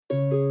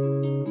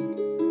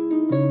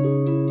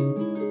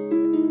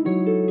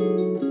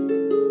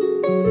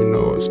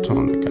was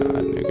telling the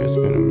guy, nigga, it's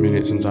been a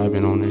minute since I've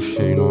been on this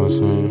shit, you know what I'm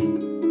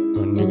saying?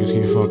 But niggas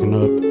keep fucking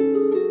up.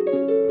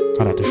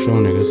 Gotta have to show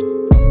niggas.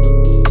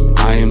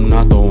 I am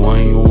not the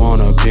one you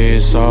wanna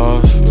piss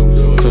off,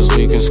 cause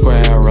we can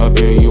square up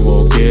and you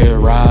will get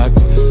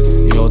rocked.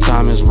 Your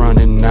time is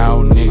running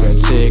out, nigga,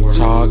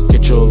 TikTok.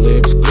 Get your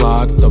lips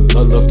clogged, the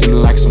blood looking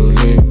like some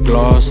lip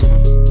gloss.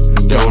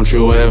 Don't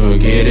you ever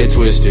get it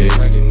twisted.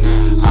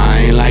 I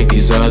ain't like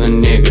these other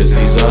niggas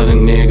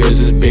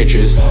is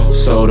bitches,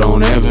 so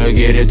don't ever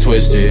get it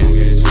twisted.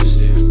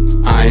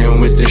 I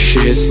am with the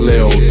shits,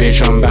 lil'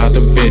 bitch, I'm about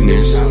the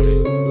business.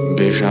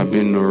 Bitch, I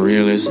been the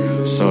realest,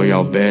 so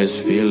y'all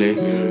best feel it.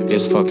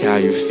 It's fuck how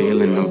you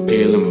feelin', I'm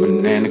peeling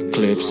banana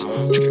clips.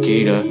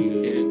 Chiquita,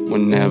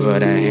 whenever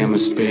that hammer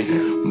spit,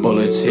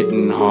 bullets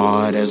hitting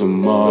hard as a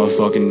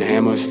motherfucking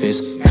hammer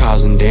fist,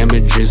 causing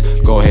damages.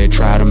 Go ahead,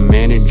 try to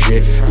manage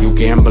it. You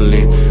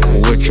gambling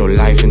with your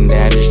life, and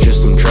that is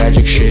just some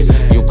tragic shit.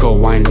 You could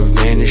wind up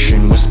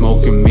vanishing with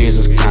smoking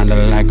mirrors, it's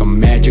kinda like a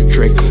magic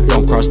trick.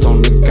 Don't cross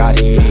on the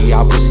Gotti, the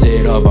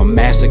opposite of a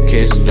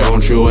masochist.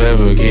 Don't you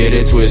ever get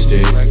it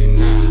twisted.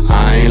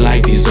 I ain't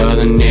like these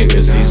other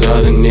niggas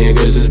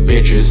is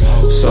bitches,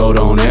 so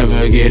don't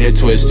ever get it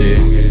twisted.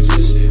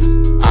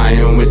 I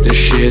am with the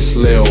shits,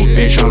 lil'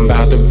 bitch, I'm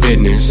about the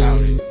business.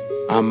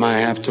 I might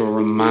have to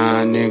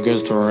remind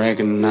niggas to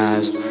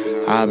recognize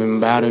I've been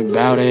bout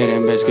it,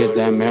 and best get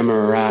that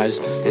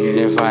memorized. And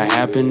if I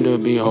happen to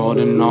be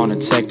holding on to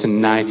tech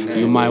tonight,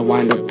 you might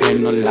wind up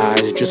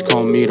penalized. Just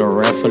call me the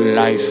ref for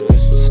life.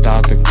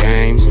 Start the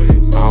games,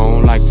 I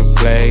don't like to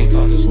play.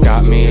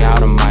 Got me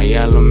out of my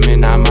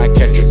element, I might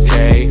catch a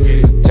K.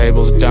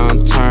 Tables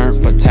done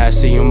turned,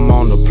 potassium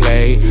on the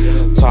plate.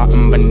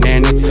 Talking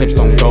banana clips,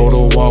 don't go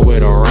to war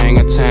with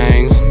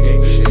orangutans.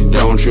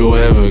 Don't you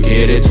ever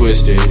get it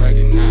twisted.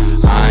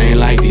 I ain't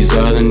like these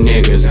other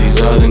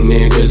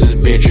niggas is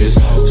bitches,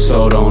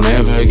 so don't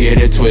ever get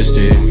it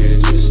twisted.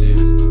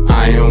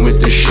 I am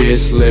with the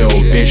shits, lil'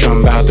 bitch,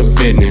 I'm about the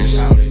business.